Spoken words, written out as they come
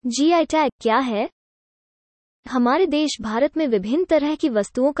GI tag क्या है? हमारे देश भारत में विभिन्न तरह की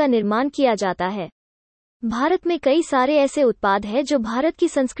वस्तुओं का निर्माण किया जाता है। भारत में कई सारे ऐसे उत्पाद हैं जो भारत की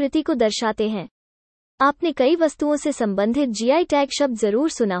संस्कृति को दर्शाते हैं। आपने कई वस्तुओं से संबंधित जीआई टैग शब्द जरूर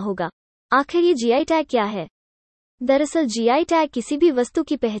सुना होगा। आखिर ये जीआई टैग क्या है? दरअसल जीआई टैग किसी भी वस्तु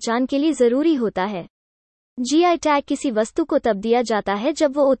की पहचान के लिए जरूरी होता है। जीआई टैग किसी वस्तु को तब दिया जाता है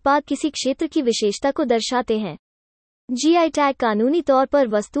जब वो उत्पाद किसी क्षेत्र की विशेषता को दर्शाते हैं। जीआई टैग कानूनी तौर पर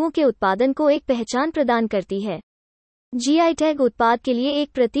वस्तुओं के उत्पादन को एक पहचान प्रदान करती है। जीआई टैग उत्पाद के लिए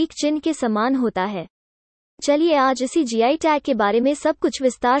एक प्रतीक चिन्ह के समान होता है। चलिए आज इसी जीआई टैग के बारे में सब कुछ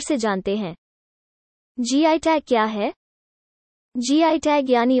विस्तार से जानते हैं। जीआई टैग क्या है? जीआई टैग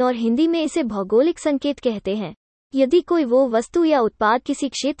यानी और हिंदी में इसे भौगोलिक संकेत कहते हैं। यदि कोई वो वस्तु या उत्पाद किसी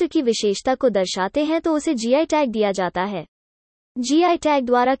क्षेत्र की विशेषता को दर्शाते हैं तो उसे जीआई टैग दिया जाता है। जीआई टैग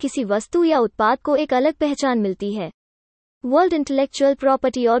द्वारा किसी वस्तु या उत्पाद को एक अलग पहचान मिलती है। वर्ल्ड इंटेलेक्चुअल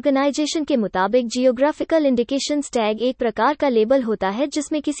प्रॉपर्टी ऑर्गेनाइजेशन के मुताबिक जियोग्राफिकल इंडिकेशंस टैग एक प्रकार का लेबल होता है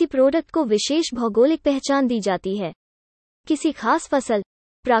जिसमें किसी प्रोडक्ट को विशेष भौगोलिक पहचान दी जाती है। किसी खास फसल,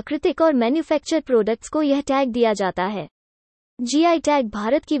 प्राकृतिक और मैन्युफैक्चर प्रोडक्ट्स को यह टैग दिया जाता है। जीआई टैग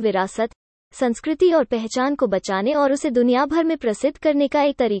भारत की विरासत, संस्कृति और पहचान को बचाने और उसे दुनिया भर में प्रसिद्ध करने का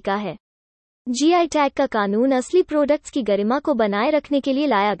एक तरीका है। जीआई टैग का कानून असली प्रोडक्ट्स की गरिमा को बनाए रखने के लिए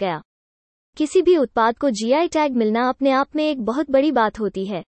लाया गया। किसी भी उत्पाद को जीआई टैग मिलना अपने आप में एक बहुत बड़ी बात होती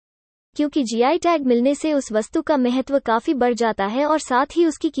है, क्योंकि जीआई टैग मिलने से उस वस्तु का महत्व काफी बढ़ जाता है और साथ ही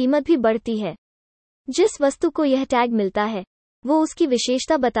उसकी कीमत भी बढ़ती है। जिस वस्तु को यह टैग मिलता है, वो उसकी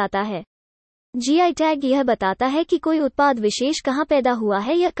विशेषता बताता है। जीआई टैग यह बताता है कि कोई उत्पाद विशेष कहाँ पैदा हुआ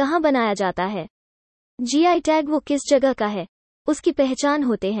है या कहाँ बनाया जाता है। जीआई टैग वो किस जगह का है, उसकी पहचान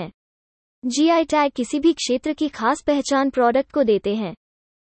होते हैं। जीआई टैग किसी भी क्षेत्र की खास पहचान प्रोडक्ट को देते हैं।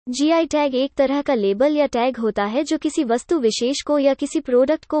 जीआई टैग एक तरह का लेबल या टैग होता है जो किसी वस्तु विशेष को या किसी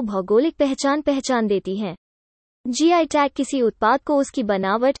प्रोडक्ट को भौगोलिक पहचान देती है। जीआई टैग किसी उत्पाद को उसकी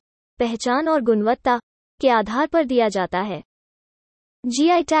बनावट, पहचान और गुणवत्ता के आधार पर दिया जाता है।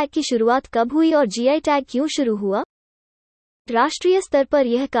 जीआई टैग की शुरुआत कब हुई और जीआई टैग क्यों शुरू हुआ? राष्ट्रीय स्तर पर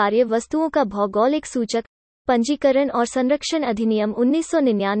यह कार्य वस्तुओं का भौगोलिक सूचक, पंजीकरण और संरक्षण अधिनियम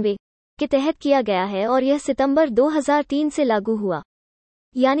 1999 के तहत किया गया है और यह सितंबर 2003 से लागू हुआ।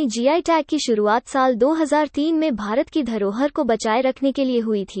 यानी जीआई टैग की शुरुआत साल 2003 में भारत की धरोहर को बचाए रखने के लिए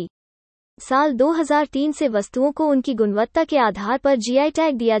हुई थी। साल 2003 से वस्तुओं को उनकी गुणवत्ता के आधार पर जीआई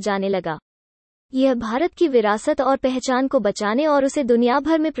टैग दिया जाने लगा। यह भारत की विरासत और पहचान को बचाने और उसे दुनिया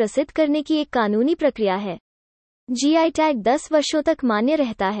भर में प्रसिद्ध करने की एक कानूनी प्रक्रिया है। जीआई टैग 10 वर्षों तक मान्य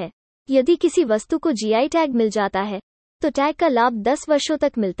रहता है। यदि किसी वस्तु को जीआई टैग मिल जाता है, तो टैग का लाभ 10 वर्षों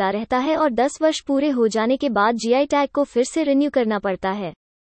तक मिलता रहता है और 10 वर्ष पूरे हो जाने के बाद जीआई टैग को फिर से रिन्यू करना पड़ता है।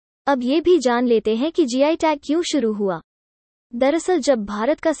 अब ये भी जान लेते हैं कि जीआई टैग क्यों शुरू हुआ। दरअसल जब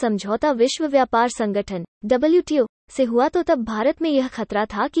भारत का समझौता विश्व व्यापार संगठन WTO से हुआ तो तब भारत में यह खतरा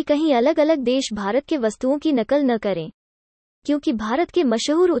था कि कहीं अलग अलग देश भारत के वस्तुओं की नकल न करें, क्योंकि भारत के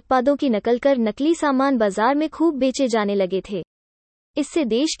मशहूर उत्पादों की नकल कर नकली सामान बाजार में खूब बेचे जाने लगे थे। इससे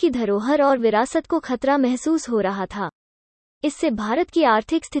देश की धरोहर और विरासत को खतरा महसूस हो रहा था। इससे भारत की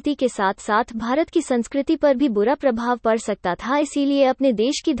आर्थिक स्थिति के साथ साथ भारत की संस्कृति पर भी बुरा प्रभाव पड़ सकता था। इसीलिए अपने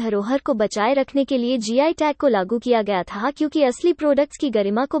देश की धरोहर को बचाए रखने के लिए जीआई टैग को लागू किया गया था, क्योंकि असली प्रोडक्ट्स की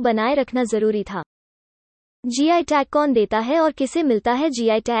गरिमा को बनाए रखना जरूरी था। जीआई टैग कौन देता है और किसे मिलता है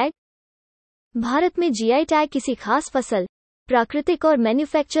जीआई टैग? भारत में जीआई टैग किसी खास फसल, प्राकृतिक और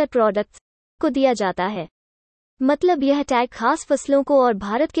मैन्युफैक्चर प्रोडक्ट्स को दिया जाता है। मतलब यह टैग खास फसलों को और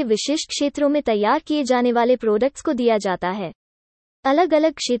भारत के विशिष्ट क्षेत्रों में तैयार किए जाने वाले प्रोडक्ट्स को दिया जाता है। अलग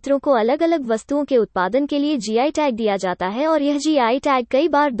अलग क्षेत्रों को अलग अलग वस्तुओं के उत्पादन के लिए जीआई टैग दिया जाता है और यह जीआई टैग कई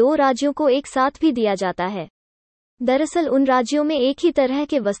बार 2 राज्यों को एक साथ भी दिया जाता है। दरअसल उन राज्यों में एक ही तरह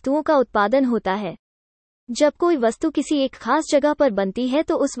के वस्तुओं का उत्पादन होता है। जब कोई वस्तु किसी एक खास जगह पर बनती है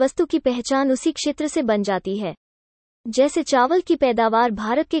तो उस वस्तु की पहचान उसी क्षेत्र से बन जाती है। जैसे चावल की पैदावार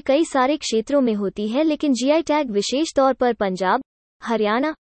भारत के कई सारे क्षेत्रों में होती है, लेकिन जीआई टैग विशेष तौर पर पंजाब,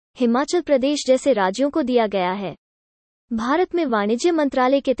 हरियाणा, हिमाचल प्रदेश जैसे राज्यों को दिया गया है। भारत में वाणिज्य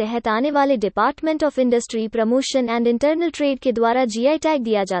मंत्रालय के तहत आने वाले department of industry promotion and internal trade के द्वारा जीआई टैग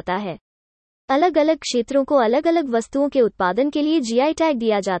दिया जाता है। अलग अलग क्षेत्रों को अलग अलग वस्तुओं के उत्पादन के लिए जीआई टैग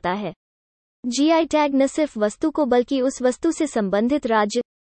दिया जाता है। जीआई टैग न सिर्फ वस्तु को बल्कि उस वस्तु से संबंधित राज्य,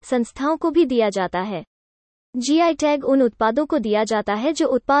 संस्थाओं को भी दिया जाता है। जीआई टैग उन उत्पादों को दिया जाता है जो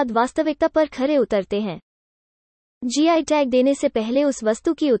उत्पाद वास्तविकता पर खरे उतरते हैं। जीआई टैग देने से पहले उस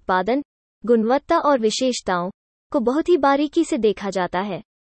वस्तु की उत्पादन, गुणवत्ता और विशेषताओं को बहुत ही बारीकी से देखा जाता है।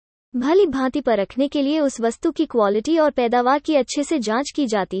 भली भांति परखने के लिए उस वस्तु की क्वालिटी और पैदावार की अच्छे से जांच की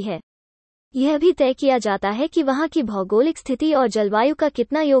जाती है। यह भी तय किया जाता है कि वहां की भौगोलिक स्थिति और जलवायु का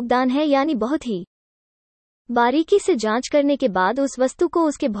कितना योगदान है, यानी बहुत ही बारीकी से जांच करने के बाद उस वस्तु को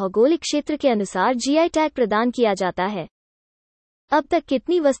उसके भौगोलिक क्षेत्र के अनुसार जीआई टैग प्रदान किया जाता है। अब तक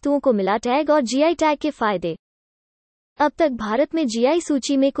कितनी वस्तुओं को मिला टैग और जीआई टैग के फायदे। अब तक भारत में जीआई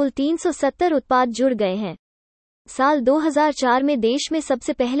सूची में कुल 370 उत्पाद जुड़ गए हैं। साल 2004 में देश में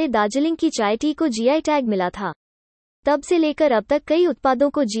सबसे पहले दार्जिलिंग की चाय टी को जीआई टैग मिला था। तब से लेकर अब तक कई उत्पादों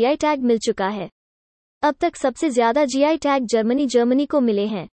को जीआई टैग मिल चुका है। अब तक सबसे ज्यादा जीआई टैग जर्मनी को मिले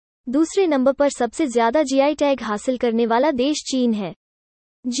हैं। दूसरे नंबर पर सबसे ज्यादा जीआई टैग हासिल करने वाला देश चीन है।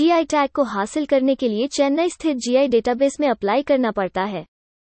 जीआई टैग को हासिल करने के लिए चेन्नई स्थित जीआई डेटाबेस में अप्लाई करना पड़ता है।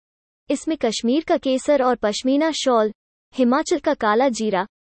 इसमें कश्मीर का केसर और पश्मीना शॉल, हिमाचल का काला जीरा,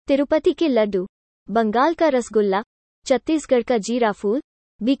 तिरुपति के लड्डू, बंगाल का रसगुल्ला, छत्तीसगढ़ का जीरा फूल,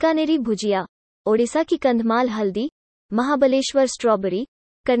 बीकानेरी भुजिया, ओडिशा की कंधमाल हल्दी, महाबलेश्वर स्ट्रॉबेरी,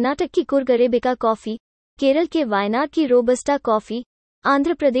 कर्नाटक की कुर्ग अरेबिका कॉफी, केरल के वायनाड की रोबस्टा कॉफी,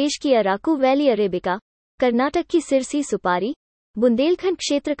 आंध्र प्रदेश की अराकू वैली अरेबिका, कर्नाटक की सिरसी सुपारी, बुंदेलखंड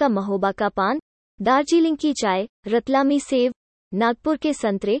क्षेत्र का महोबा का पान, दार्जिलिंग की चाय, रतलामी सेव, नागपुर के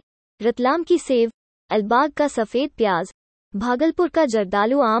संतरे, रतलाम की सेव, अलबाग का सफेद प्याज, भागलपुर का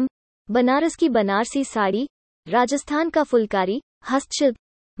जर्दालू आम, बनारस की बनारसी साड़ी, राजस्थान का फुलकारी हस्तशिल्प,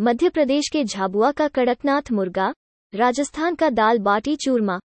 मध्य प्रदेश के झाबुआ का कड़कनाथ मुर्गा, राजस्थान का दाल बाटी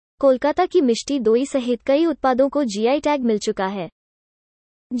चूरमा, कोलकाता की मिष्टी दोई सहित कई उत्पादों को जीआई टैग मिल चुका है।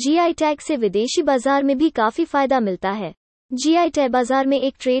 जीआई टैग से विदेशी बाजार में भी काफी फायदा मिलता है। जीआई टैग बाजार में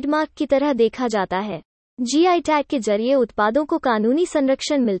एक ट्रेडमार्क की तरह देखा जाता है। जीआई टैग के जरिए उत्पादों को कानूनी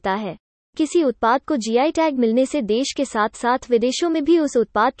संरक्षण मिलता है। किसी उत्पाद को जीआई टैग मिलने से देश के साथ साथ विदेशों में भी उस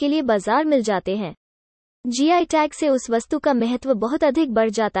उत्पाद के लिए बाजार मिल जाते हैं। जीआई टैग से उस वस्तु का महत्व बहुत अधिक बढ़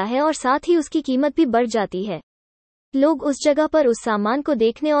जाता है और साथ ही उसकी कीमत भी बढ़ जाती है। लोग उस जगह पर उस सामान को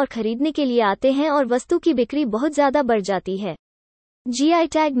देखने और खरीदने के लिए आते हैं और वस्तु की बिक्री बहुत ज्यादा बढ़ जाती है। जीआई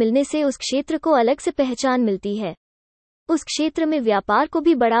टैग मिलने से उस क्षेत्र को अलग से पहचान मिलती है। उस क्षेत्र में व्यापार को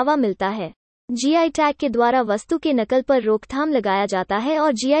भी बढ़ावा मिलता है। जीआई टैग के द्वारा वस्तु के नकल पर रोकथाम लगाया जाता है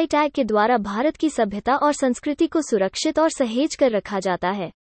और जीआई टैग के द्वारा भारत की सभ्यता और संस्कृति को सुरक्षित और सहेज कर रखा जाता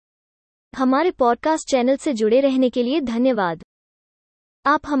है। हमारे पॉडकास्ट चैनल से जुड़े रहने के लिए धन्यवाद।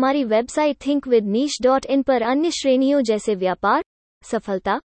 आप हमारी वेबसाइट thinkwithniche.in पर अन्य श्रेणियों जैसे व्यापार,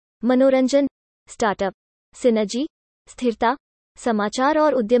 सफलता, मनोरंजन, स्टार्टअप, सिनर्जी, स्थिरता, समाचार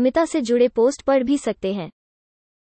और उद्यमिता से जुड़े पोस्ट पढ़ भी सकते हैं।